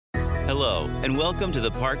Hello, and welcome to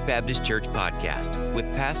the Park Baptist Church podcast with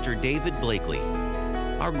Pastor David Blakely.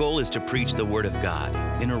 Our goal is to preach the Word of God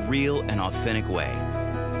in a real and authentic way,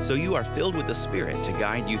 so you are filled with the Spirit to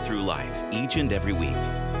guide you through life each and every week.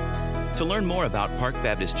 To learn more about Park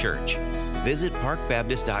Baptist Church, visit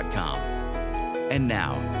parkbaptist.com. And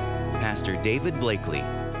now, Pastor David Blakely.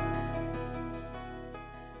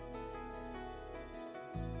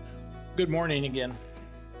 Good morning again.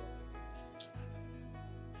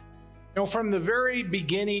 From the very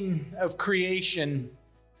beginning of creation,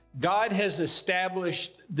 God has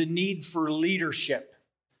established the need for leadership.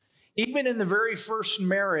 Even in the very first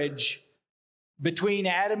marriage between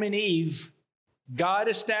Adam and Eve, God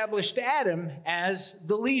established Adam as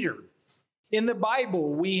the leader. In the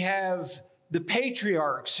Bible, we have the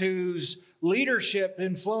patriarchs whose leadership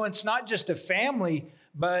influenced not just a family,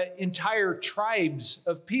 but entire tribes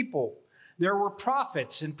of people. There were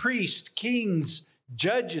prophets and priests, kings,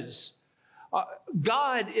 judges.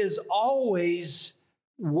 God is always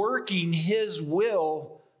working His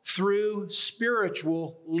will through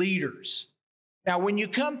spiritual leaders. Now, when you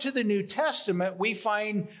come to the New Testament, we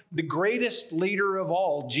find the greatest leader of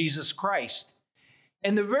all, Jesus Christ.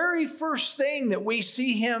 And the very first thing that we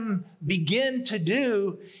see Him begin to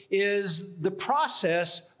do is the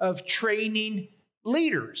process of training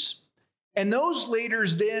leaders. And those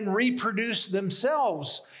leaders then reproduce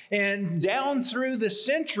themselves. And down through the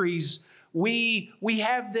centuries, we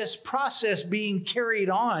have this process being carried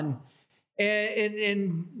on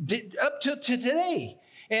and up to today.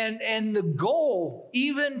 And the goal,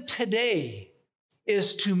 even today,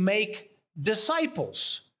 is to make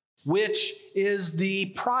disciples, which is the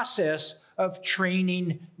process of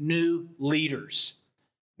training new leaders.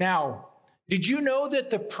 Now, did you know that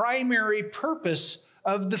the primary purpose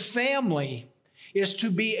of the family is to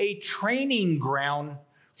be a training ground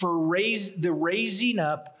for the raising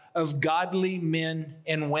up of godly men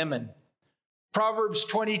and women? Proverbs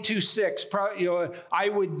 22:6. I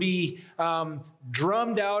would be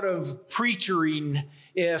drummed out of preaching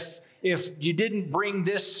if you didn't bring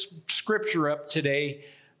this scripture up today.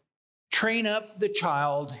 Train up the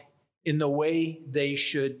child in the way they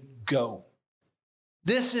should go.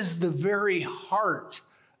 This is the very heart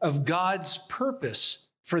of God's purpose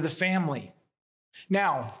for the family.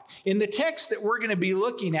 Now, in the text that we're going to be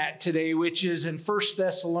looking at today, which is in 1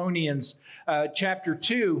 Thessalonians chapter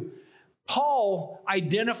 2, Paul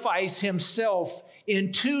identifies himself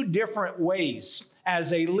in two different ways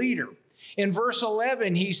as a leader. In verse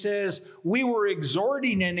 11, he says, "We were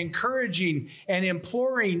exhorting and encouraging and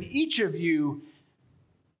imploring each of you."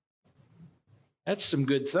 That's some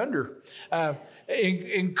good thunder.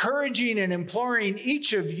 Encouraging and imploring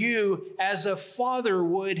each of you as a father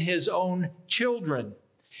would his own children.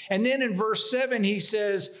 And then in verse 7, he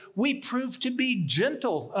says, "We prove to be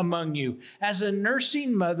gentle among you, as a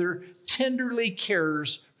nursing mother tenderly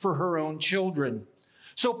cares for her own children."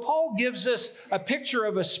 So Paul gives us a picture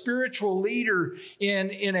of a spiritual leader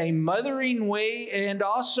in a mothering way, and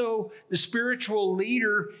also the spiritual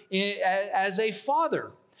leader as a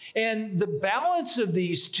father. And the balance of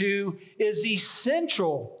these two is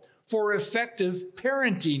essential for effective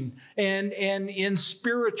parenting and in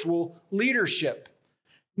spiritual leadership.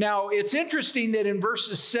 Now, it's interesting that in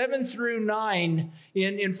verses 7 through 9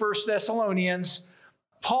 in 1 Thessalonians,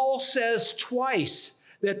 Paul says twice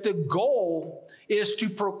that the goal is to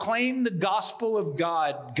proclaim the gospel of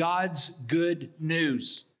God, God's good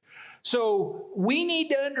news. So we need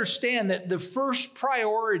to understand that the first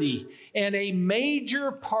priority and a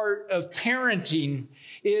major part of parenting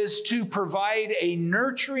is to provide a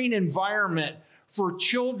nurturing environment for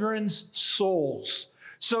children's souls,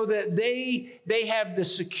 so that they have the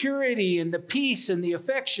security and the peace and the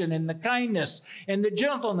affection and the kindness and the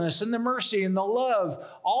gentleness and the mercy and the love,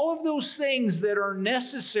 all of those things that are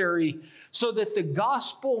necessary so that the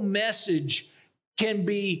gospel message can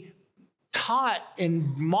be taught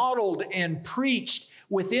and modeled and preached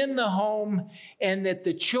within the home, and that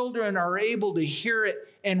the children are able to hear it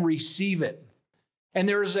and receive it. And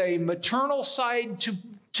there's a maternal side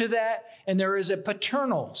to that, and there is a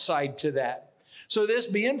paternal side to that. So this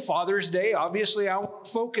being Father's Day, obviously I want to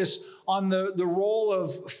focus on the role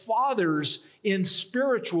of fathers in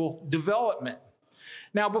spiritual development.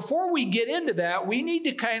 Now, before we get into that, we need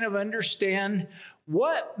to kind of understand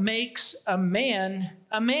what makes a man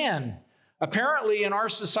a man. Apparently, in our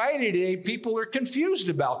society today, people are confused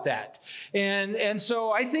about that. And so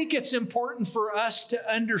I think it's important for us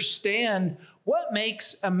to understand what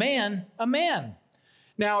makes a man a man.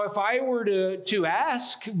 Now, if I were to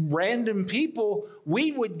ask random people,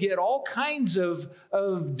 we would get all kinds of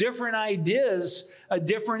different ideas,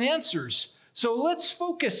 different answers. So let's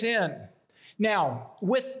focus in. Now,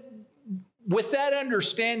 with that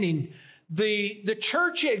understanding, the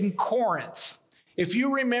church in Corinth, if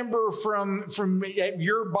you remember from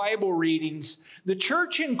your Bible readings, the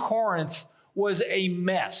church in Corinth was a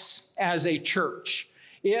mess as a church.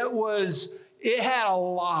 It had a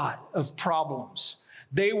lot of problems.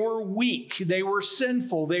 They were weak, they were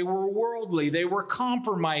sinful, they were worldly, they were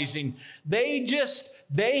compromising. They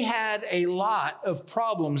had a lot of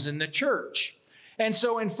problems in the church. And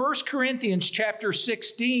so in 1 Corinthians chapter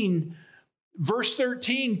 16, verse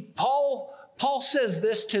 13, Paul says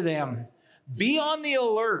this to them: be on the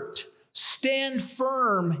alert, stand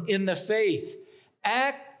firm in the faith,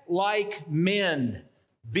 act like men,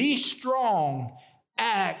 be strong,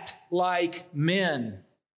 act like men.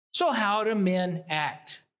 So how do men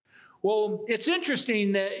act? Well, it's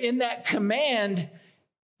interesting that in that command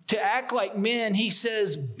to act like men, he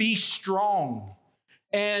says, be strong.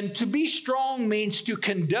 And to be strong means to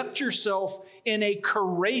conduct yourself in a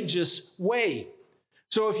courageous way.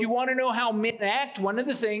 So if you want to know how men act, one of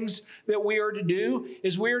the things that we are to do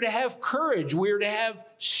is we are to have courage. We are to have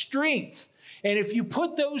strength. And if you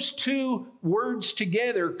put those two words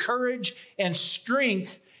together, courage and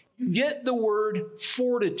strength, you get the word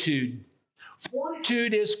fortitude.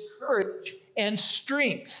 Fortitude is courage and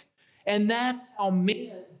strength. And that's how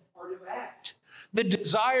men are to act. The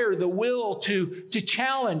desire, the will to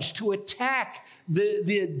challenge, to attack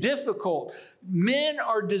the difficult. Men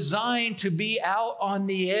are designed to be out on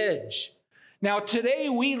the edge. Now, today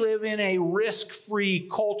we live in a risk-free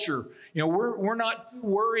culture. We're not too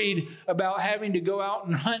worried about having to go out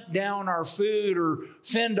and hunt down our food or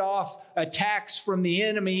fend off attacks from the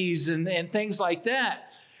enemies and things like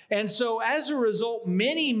that. And so as a result,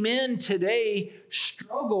 many men today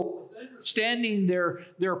struggle with understanding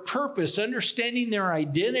their purpose, understanding their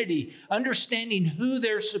identity, understanding who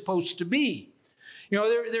they're supposed to be.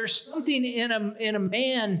 There's something in a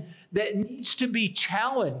man that needs to be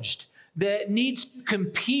challenged, that needs to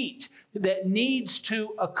compete, that needs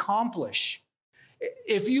to accomplish.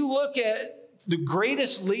 If you look at the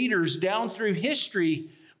greatest leaders down through history,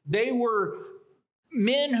 they were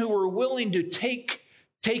men who were willing to take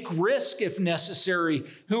risk if necessary,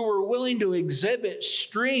 who were willing to exhibit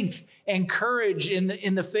strength and courage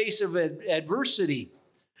in the face of adversity.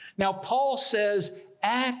 Now, Paul says,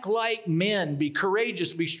 act like men, be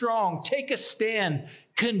courageous, be strong, take a stand,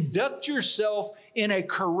 conduct yourself in a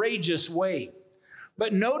courageous way.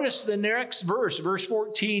 But notice the next verse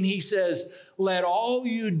 14, he says, let all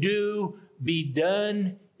you do be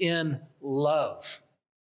done in love.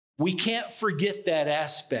 We can't forget that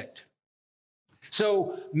aspect.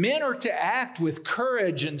 So men are to act with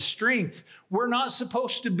courage and strength. We're not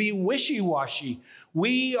supposed to be wishy-washy.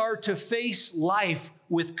 We are to face life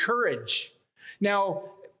with courage. Now,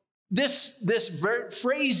 this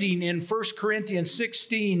phrasing in 1 Corinthians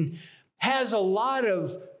 16 has a lot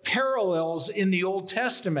of parallels in the Old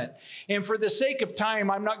Testament. And for the sake of time,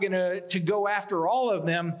 I'm not going to go after all of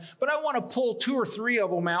them, but I want to pull 2 or 3 of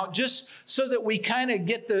them out just so that we kind of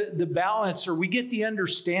get the balance, or we get the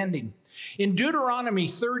understanding. In Deuteronomy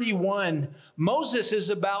 31, Moses is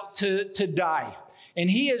about to die, and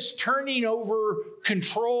he is turning over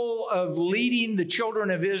control of leading the children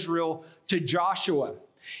of Israel to Joshua.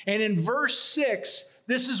 And in verse 6,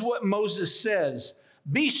 this is what Moses says: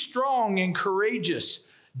 be strong and courageous.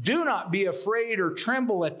 Do not be afraid or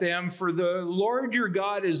tremble at them, for the Lord your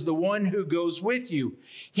God is the one who goes with you.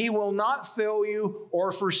 He will not fail you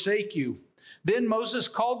or forsake you. Then Moses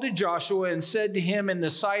called to Joshua and said to him in the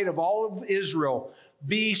sight of all of Israel,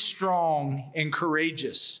 be strong and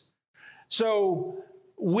courageous. So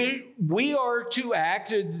we are to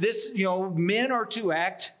act, men are to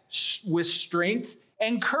act with strength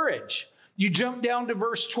and courage. You jump down to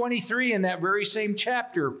verse 23 in that very same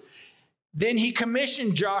chapter. Then he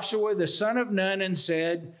commissioned Joshua, the son of Nun, and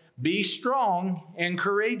said, be strong and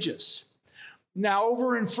courageous. Now,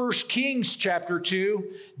 over in 1 Kings chapter 2,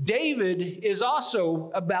 David is also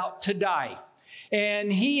about to die,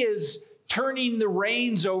 and he is turning the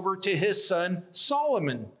reins over to his son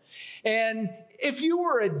Solomon. And if you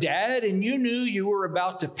were a dad and you knew you were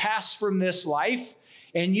about to pass from this life,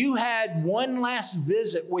 and you had one last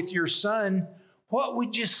visit with your son, what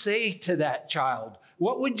would you say to that child?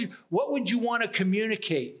 What would you want to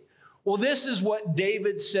communicate? Well, this is what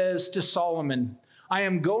David says to Solomon: I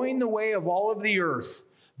am going the way of all of the earth.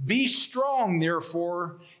 Be strong,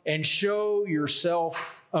 therefore, and show yourself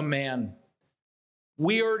a man.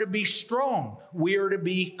 We are to be strong. We are to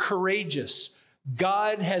be courageous.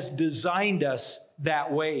 God has designed us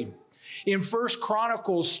that way. In 1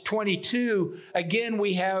 Chronicles 22, again,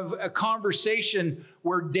 we have a conversation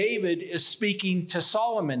where David is speaking to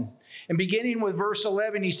Solomon. And beginning with verse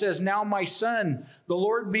 11, he says, "Now, my son, the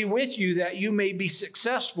Lord be with you, that you may be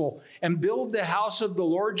successful, and build the house of the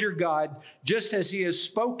Lord your God, just as he has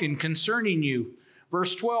spoken concerning you."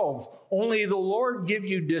 Verse 12, "Only the Lord give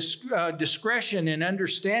you discretion and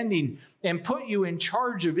understanding, and put you in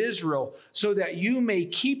charge of Israel, so that you may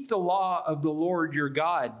keep the law of the Lord your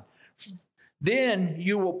God. Then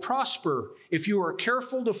you will prosper if you are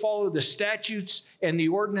careful to follow the statutes and the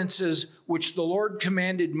ordinances which the Lord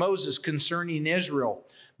commanded Moses concerning Israel.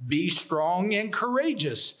 Be strong and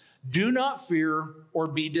courageous. Do not fear or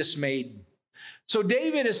be dismayed." So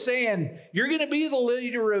David is saying, you're going to be the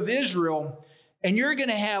leader of Israel, and you're going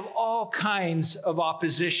to have all kinds of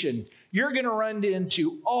opposition. You're going to run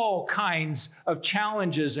into all kinds of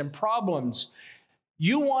challenges and problems.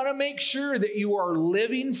 You want to make sure that you are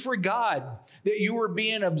living for God, that you are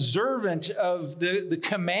being observant of the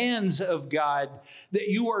commands of God, that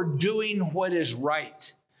you are doing what is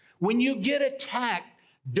right. When you get attacked,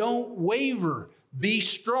 don't waver. Be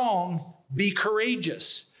strong, be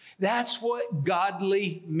courageous. That's what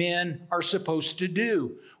godly men are supposed to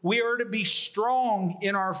do. We are to be strong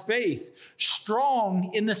in our faith,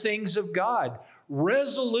 strong in the things of God,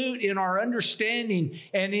 resolute in our understanding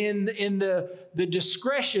and in the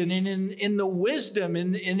discretion and in the wisdom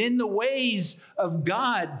and in the ways of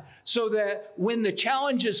God, so that when the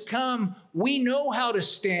challenges come, we know how to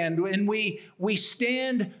stand, and we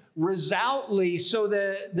stand resolutely, so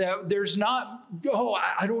that there's not,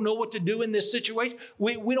 I don't know what to do in this situation.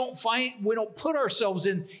 We don't put ourselves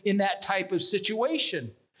in that type of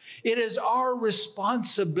situation. It is our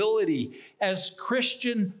responsibility as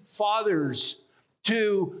Christian fathers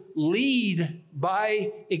to lead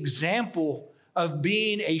by example of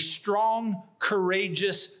being a strong,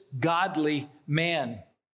 courageous, godly man.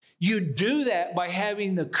 You do that by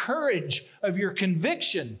having the courage of your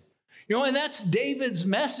conviction. And that's David's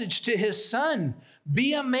message to his son.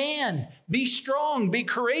 Be a man, be strong, be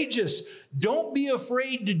courageous. Don't be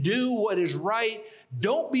afraid to do what is right.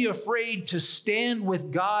 Don't be afraid to stand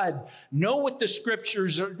with God. Know what the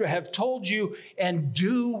scriptures have told you and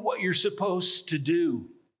do what you're supposed to do.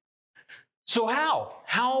 So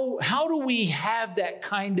how do we have that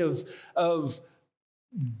kind of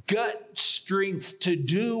gut strength to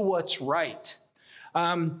do what's right?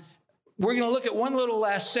 We're going to look at one little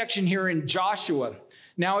last section here in Joshua.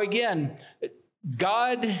 Now, again,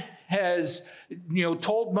 God has,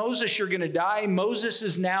 told Moses, you're going to die. Moses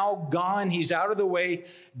is now gone. He's out of the way.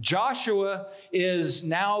 Joshua is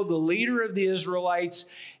now the leader of the Israelites,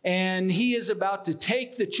 and he is about to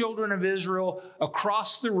take the children of Israel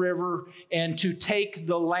across the river and to take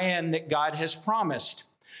the land that God has promised.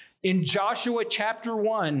 In Joshua chapter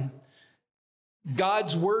 1,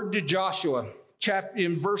 God's word to Joshua,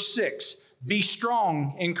 in verse 6, be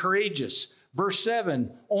strong and courageous. Verse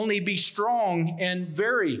 7, only be strong and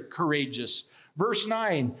very courageous. Verse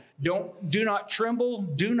 9, do not tremble,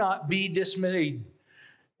 do not be dismayed.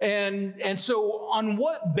 And so on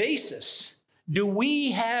what basis do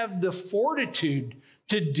we have the fortitude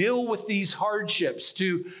to deal with these hardships,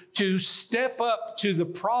 to step up to the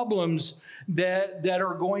problems that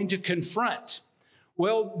are going to confront?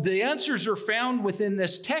 Well, the answers are found within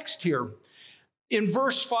this text here. In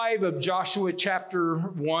verse 5 of Joshua chapter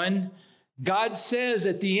 1, God says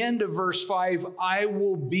at the end of verse 5, I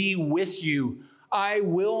will be with you. I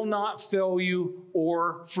will not fail you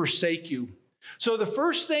or forsake you. So the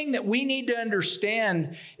first thing that we need to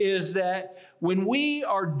understand is that when we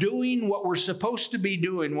are doing what we're supposed to be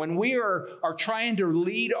doing, when we are trying to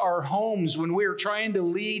lead our homes, when we are trying to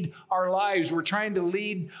lead our lives, we're trying to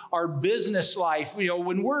lead our business life,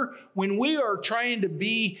 when we are trying to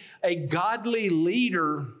be a godly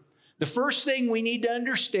leader, the first thing we need to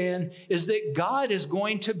understand is that God is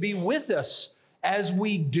going to be with us as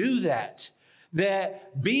we do that.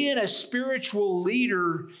 That being a spiritual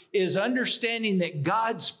leader is understanding that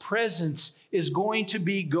God's presence is going to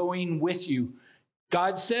be going with you.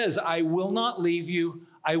 God says, I will not leave you,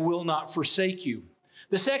 I will not forsake you.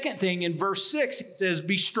 The second thing in verse 6, it says,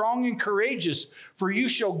 be strong and courageous, for you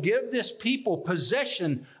shall give this people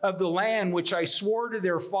possession of the land which I swore to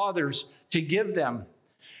their fathers to give them.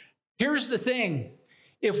 Here's the thing.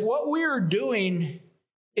 If what we are doing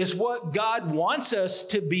is what God wants us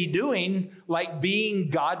to be doing, like being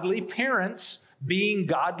godly parents, being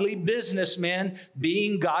godly businessmen,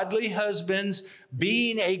 being godly husbands,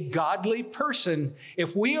 being a godly person,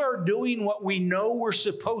 if we are doing what we know we're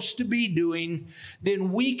supposed to be doing,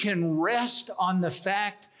 then we can rest on the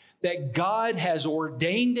fact that God has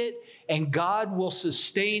ordained it, and God will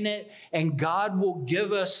sustain it, and God will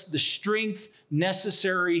give us the strength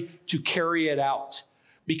necessary to carry it out,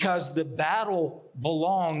 because the battle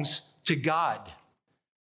belongs to God.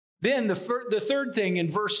 Then the third thing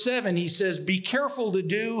in verse 7, he says, be careful to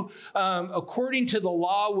do according to the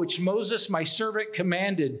law which Moses, my servant,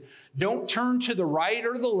 commanded. Don't turn to the right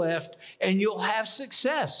or the left, and you'll have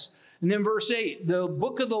success. And then verse 8, the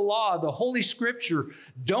book of the law, the Holy Scripture,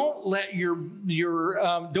 don't let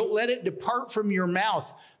it depart from your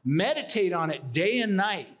mouth. Meditate on it day and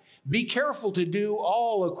night. Be careful to do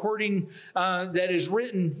all according that is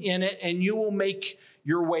written in it, and you will make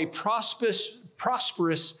your way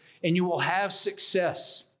prosperous, and you will have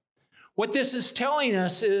success. What this is telling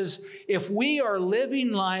us is if we are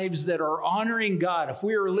living lives that are honoring God, if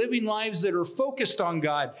we are living lives that are focused on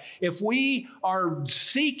God, if we are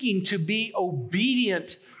seeking to be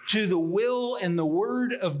obedient to the will and the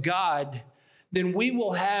word of God, then we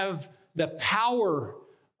will have the power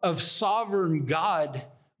of sovereign God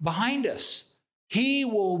behind us. He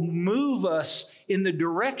will move us in the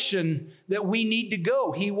direction that we need to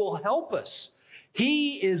go. He will help us.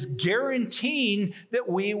 He is guaranteeing that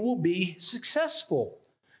we will be successful.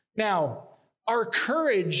 Now, our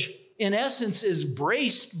courage, in essence, is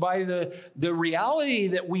braced by the reality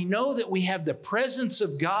that we know that we have the presence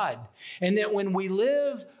of God, and that when we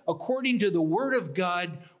live according to the Word of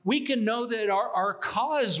God, we can know that our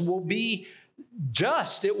cause will be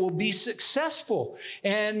just, it will be successful,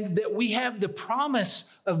 and that we have the promise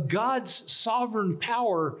of God's sovereign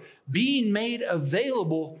power being made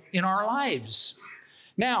available in our lives.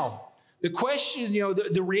 Now, the question,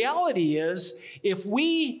 the reality is, if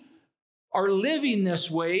we are living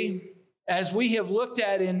this way, as we have looked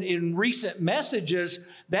at in recent messages,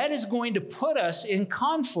 that is going to put us in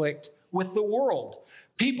conflict with the world.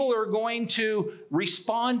 People are going to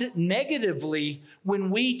respond negatively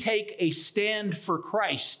when we take a stand for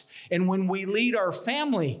Christ and when we lead our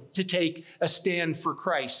family to take a stand for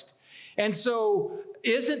Christ. And so,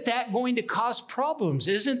 isn't that going to cause problems?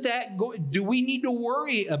 Do we need to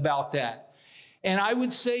worry about that? And I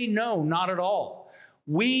would say no, not at all.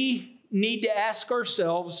 We need to ask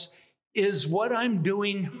ourselves, is what I'm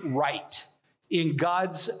doing right in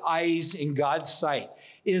God's eyes, in God's sight?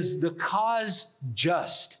 Is the cause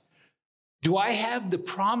just? Do I have the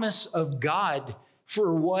promise of God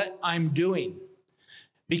for what I'm doing?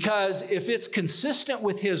 Because if it's consistent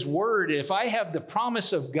with His Word, if I have the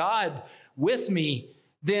promise of God with me,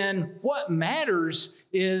 then what matters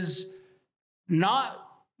is not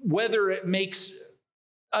whether it makes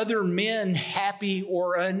other men happy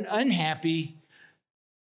or unhappy.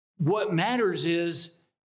 What matters is,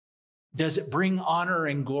 does it bring honor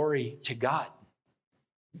and glory to God?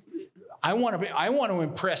 I want to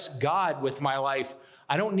impress God with my life.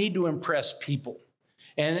 I don't need to impress people.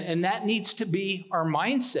 And that needs to be our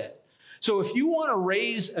mindset. So if you want to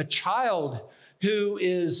raise a child who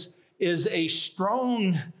is a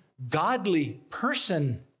strong, godly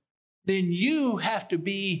person, then you have to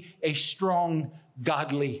be a strong,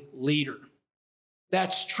 godly leader.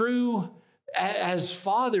 That's true as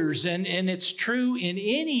fathers, and it's true in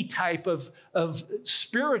any type of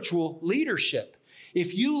spiritual leadership.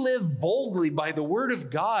 If you live boldly by the word of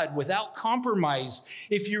God without compromise,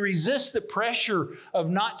 if you resist the pressure of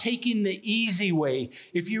not taking the easy way,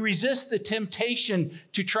 if you resist the temptation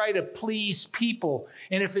to try to please people,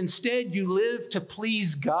 and if instead you live to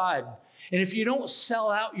please God, and if you don't sell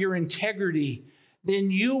out your integrity,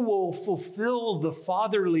 then you will fulfill the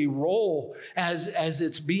fatherly role as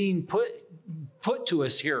it's being put to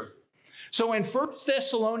us here. So in 1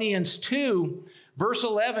 Thessalonians 2, verse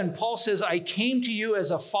 11, Paul says, I came to you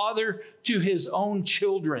as a father to his own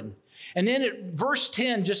children. And then at verse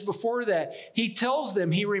 10, just before that,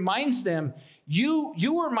 he reminds them, you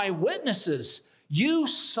were my witnesses. You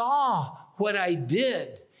saw what I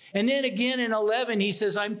did. And then again in 11, he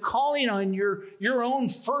says, I'm calling on your own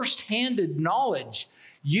first-handed knowledge.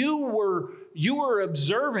 You were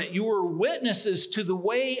observant. You were witnesses to the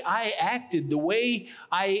way I acted, the way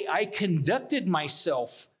I conducted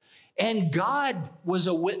myself. And God was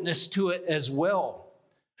a witness to it as well.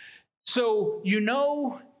 So you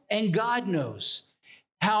know, and God knows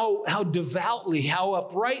how devoutly, how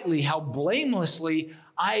uprightly, how blamelessly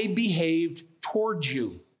I behaved towards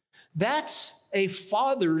you. That's a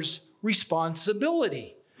father's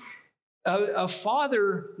responsibility. A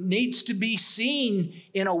father needs to be seen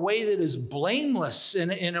in a way that is blameless,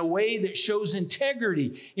 in a way that shows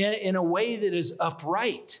integrity, in a way that is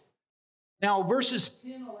upright. Now, verses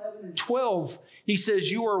 10, 11, and 12, he says,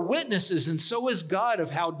 you are witnesses, and so is God, of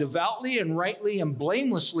how devoutly and rightly and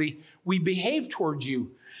blamelessly we behave towards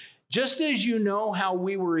you. just as you know how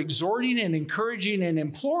we were exhorting and encouraging and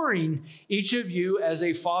imploring each of you as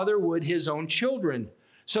a father would his own children,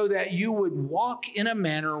 so that you would walk in a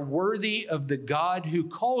manner worthy of the God who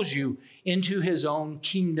calls you into his own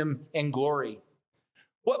kingdom and glory.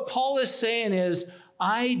 What Paul is saying is,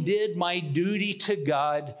 I did my duty to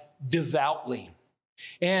God devoutly.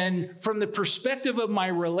 And from the perspective of my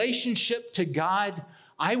relationship to God,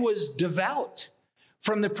 I was devout.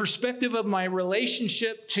 From the perspective of my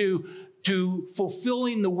relationship to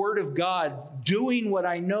fulfilling the Word of God, doing what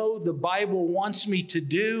I know the Bible wants me to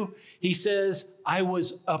do, he says, I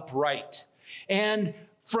was upright. And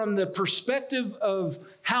from the perspective of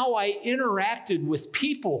how I interacted with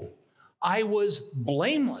people, I was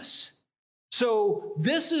blameless. So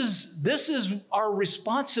this is our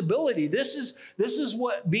responsibility. This is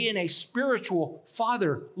what being a spiritual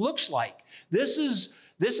father looks like. This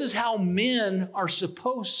is how men are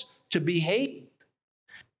supposed to behave.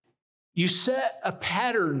 You set a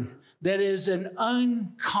pattern that is an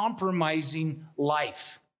uncompromising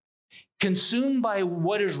life, consumed by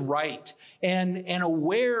what is right and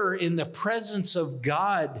aware in the presence of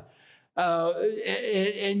God.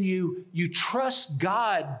 And you trust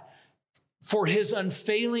God for his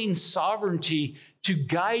unfailing sovereignty to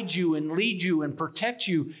guide you and lead you and protect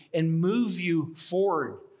you and move you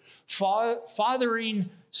forward. Fathering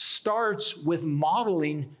starts with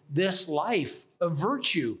modeling this life of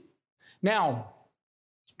virtue. Now,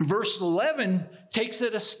 verse 11 takes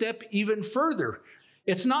it a step even further.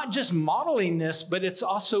 It's not just modeling this, but it's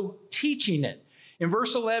also teaching it. In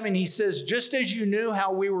verse 11, he says, just as you knew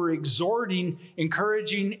how we were exhorting,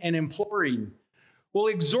 encouraging, and imploring. Well,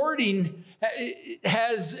 exhorting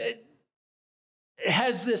has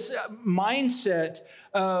this mindset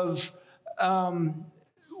of,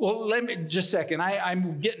 let me just a second.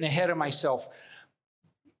 I'm getting ahead of myself.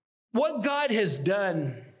 What God has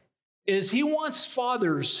done is he wants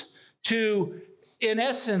fathers to, in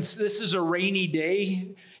essence, this is a rainy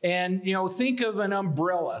day, and think of an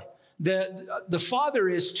umbrella. The father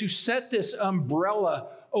is to set this umbrella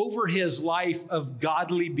over his life of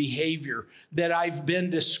godly behavior that I've been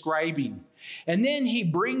describing. And then he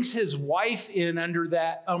brings his wife in under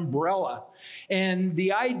that umbrella. And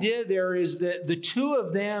the idea there is that the two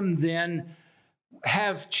of them then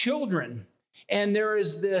have children. And there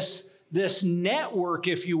is this network,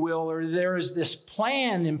 if you will, or there is this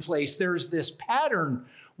plan in place. There's this pattern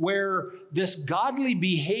where this godly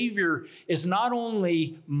behavior is not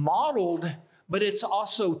only modeled, but it's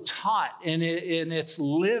also taught and it's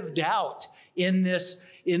lived out in this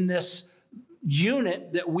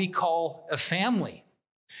unit that we call a family.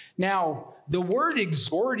 Now, the word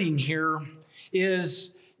exhorting here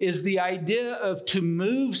is the idea of to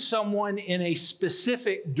move someone in a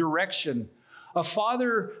specific direction. A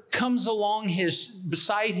father comes along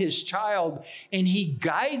beside his child and he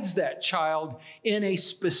guides that child in a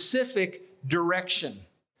specific direction.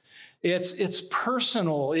 It's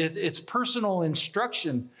personal. It's personal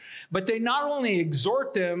instruction. But they not only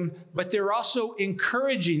exhort them, but they're also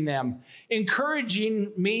encouraging them.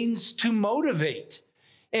 Encouraging means to motivate.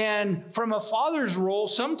 And from a father's role,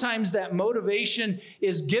 sometimes that motivation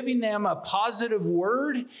is giving them a positive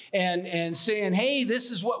word and saying, hey, this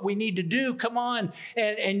is what we need to do. Come on.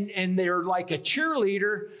 And they're like a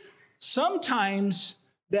cheerleader. Sometimes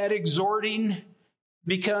that exhorting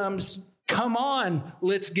becomes, come on,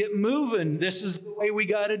 let's get moving. This is the way we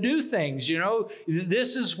got to do things.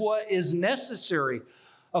 This is what is necessary.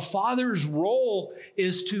 A father's role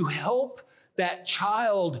is to help that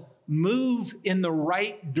child move in the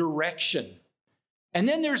right direction. And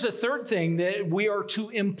then there's a third thing that we are to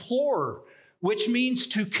implore, which means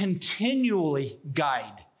to continually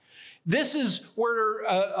guide. This is where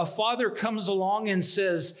a father comes along and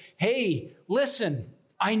says, hey, listen,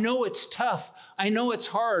 I know it's tough. I know it's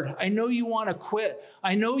hard. I know you want to quit.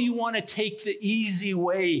 I know you want to take the easy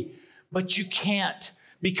way, but you can't,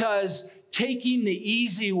 because taking the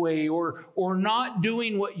easy way or not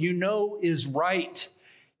doing what you know is right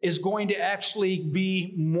is going to actually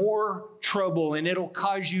be more trouble, and it'll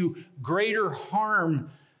cause you greater harm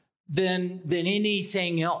than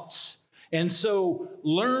anything else. And so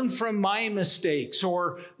learn from my mistakes,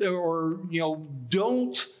 or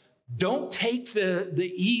don't take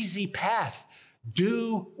the easy path.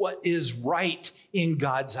 Do what is right in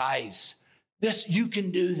God's eyes. You can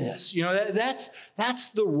do this. That's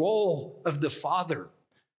the role of the father.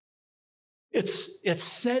 It's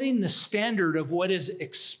setting the standard of what is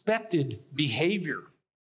expected behavior.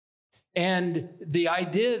 And the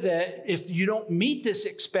idea that if you don't meet this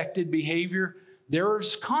expected behavior,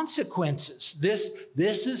 there's consequences.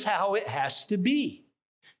 This is how it has to be.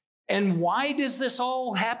 And why does this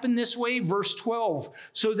all happen this way? Verse 12,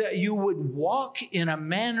 so that you would walk in a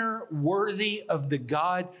manner worthy of the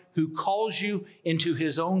God who calls you into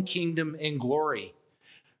his own kingdom and glory.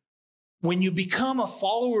 When you become a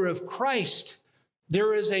follower of Christ,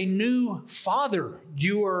 there is a new father.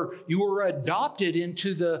 You are adopted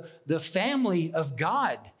into the family of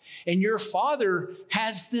God. And your father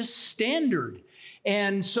has this standard.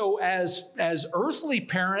 And so as earthly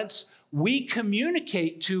parents, we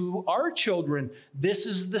communicate to our children, this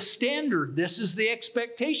is the standard, this is the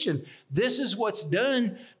expectation, this is what's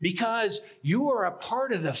done because you are a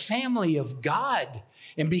part of the family of God.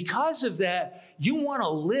 And because of that, you want to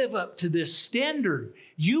live up to this standard.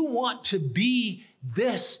 You want to be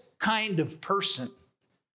this kind of person.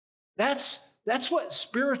 That's what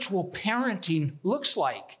spiritual parenting looks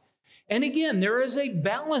like. And again, there is a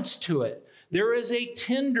balance to it. There is a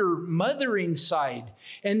tender mothering side,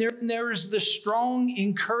 and there is the strong,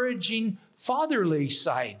 encouraging, fatherly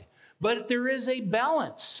side. But there is a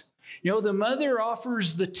balance. The mother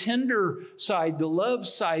offers the tender side, the love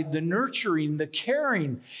side, the nurturing, the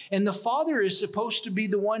caring. And the father is supposed to be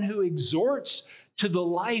the one who exhorts to the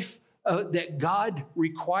life that God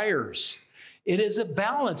requires. It is a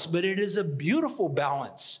balance, but it is a beautiful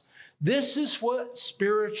balance. This is what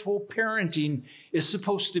spiritual parenting is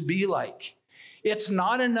supposed to be like. It's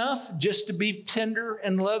not enough just to be tender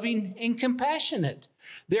and loving and compassionate.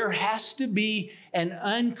 There has to be an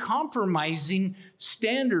uncompromising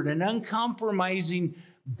standard, an uncompromising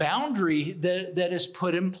boundary that is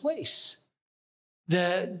put in place.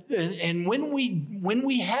 And when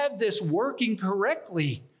we have this working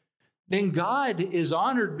correctly, then God is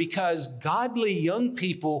honored because godly young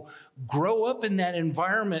people grow up in that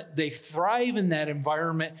environment. They thrive in that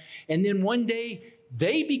environment. And then one day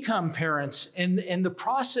they become parents, and the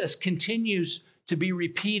process continues to be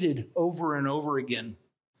repeated over and over again.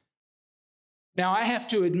 Now, I have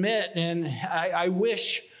to admit, and I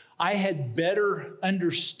wish I had better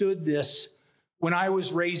understood this when I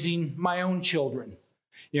was raising my own children.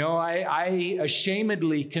 I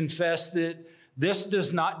ashamedly confess that this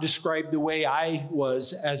does not describe the way I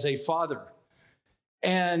was as a father.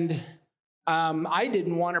 And I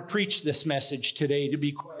didn't want to preach this message today, to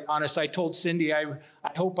be quite honest. I told Cindy, I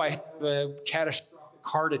hope I have a catastrophic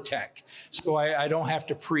heart attack so I don't have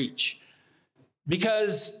to preach.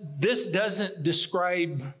 Because this doesn't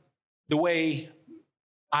describe the way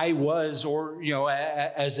I was or,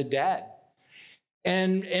 as a dad.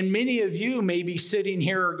 And many of you may be sitting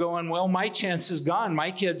here going, well, my chance is gone.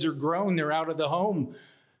 My kids are grown. They're out of the home.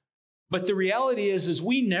 But the reality is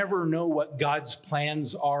we never know what God's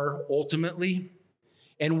plans are ultimately.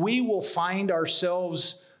 And we will find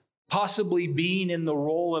ourselves possibly being in the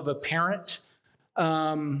role of a parent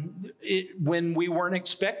when we weren't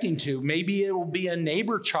expecting to. Maybe it will be a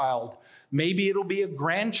neighbor child. Maybe it'll be a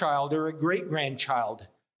grandchild or a great-grandchild.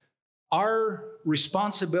 Our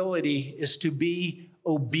responsibility is to be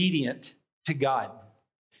obedient to God.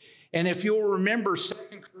 And if you'll remember 2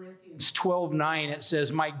 Corinthians 12:9, it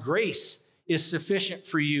says, "My grace is sufficient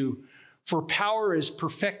for you, for power is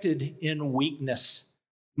perfected in weakness.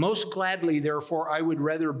 Most gladly, therefore, I would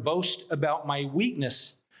rather boast about my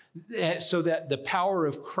weakness, so that the power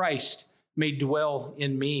of Christ may dwell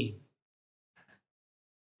in me."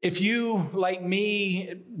 If you, like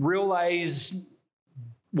me, realize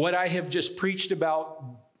what I have just preached about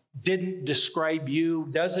doesn't describe you,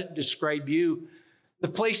 the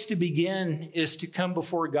place to begin is to come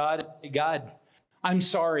before God and say, God, I'm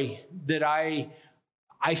sorry that I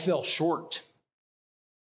fell short.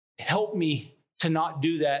 Help me to not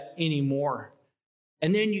do that anymore.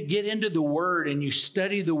 And then you get into the Word and you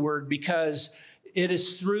study the Word, because it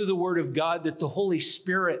is through the Word of God that the Holy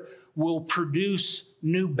Spirit will produce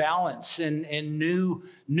new balance and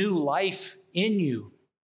new life in you.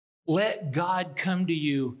 Let God come to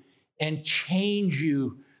you and change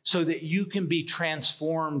you so that you can be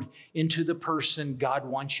transformed into the person God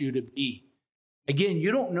wants you to be. Again,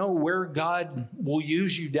 you don't know where God will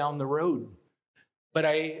use you down the road, but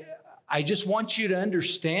I just want you to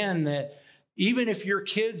understand that even if your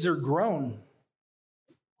kids are grown,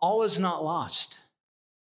 all is not lost.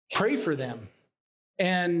 Pray for them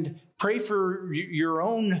and pray for your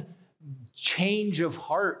own change of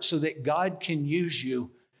heart so that God can use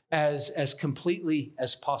you as completely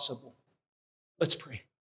as possible. Let's pray.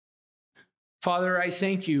 Father, I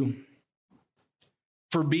thank you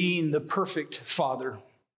for being the perfect Father.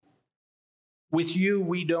 With you,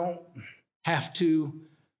 we don't have to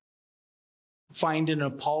find an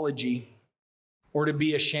apology or to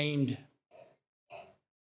be ashamed.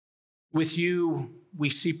 With you, we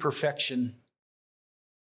see perfection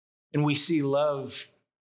and we see love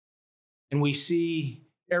and we see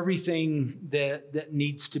everything that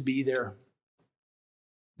needs to be there.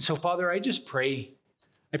 So, Father, I just pray.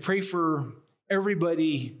 I pray for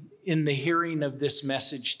everybody in the hearing of this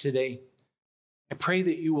message today. I pray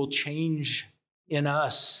that you will change in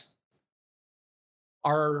us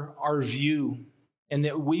our view, and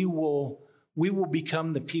that we will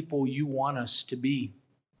become the people you want us to be.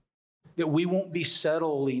 That we won't be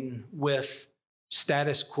settling with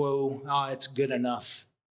status quo, it's good enough.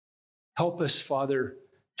 Help us, Father,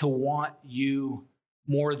 to want you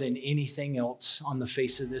more than anything else on the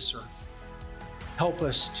face of this earth. Help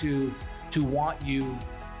us to want you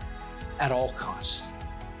at all costs.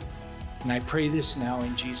 And I pray this now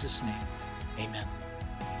in Jesus' name. Amen.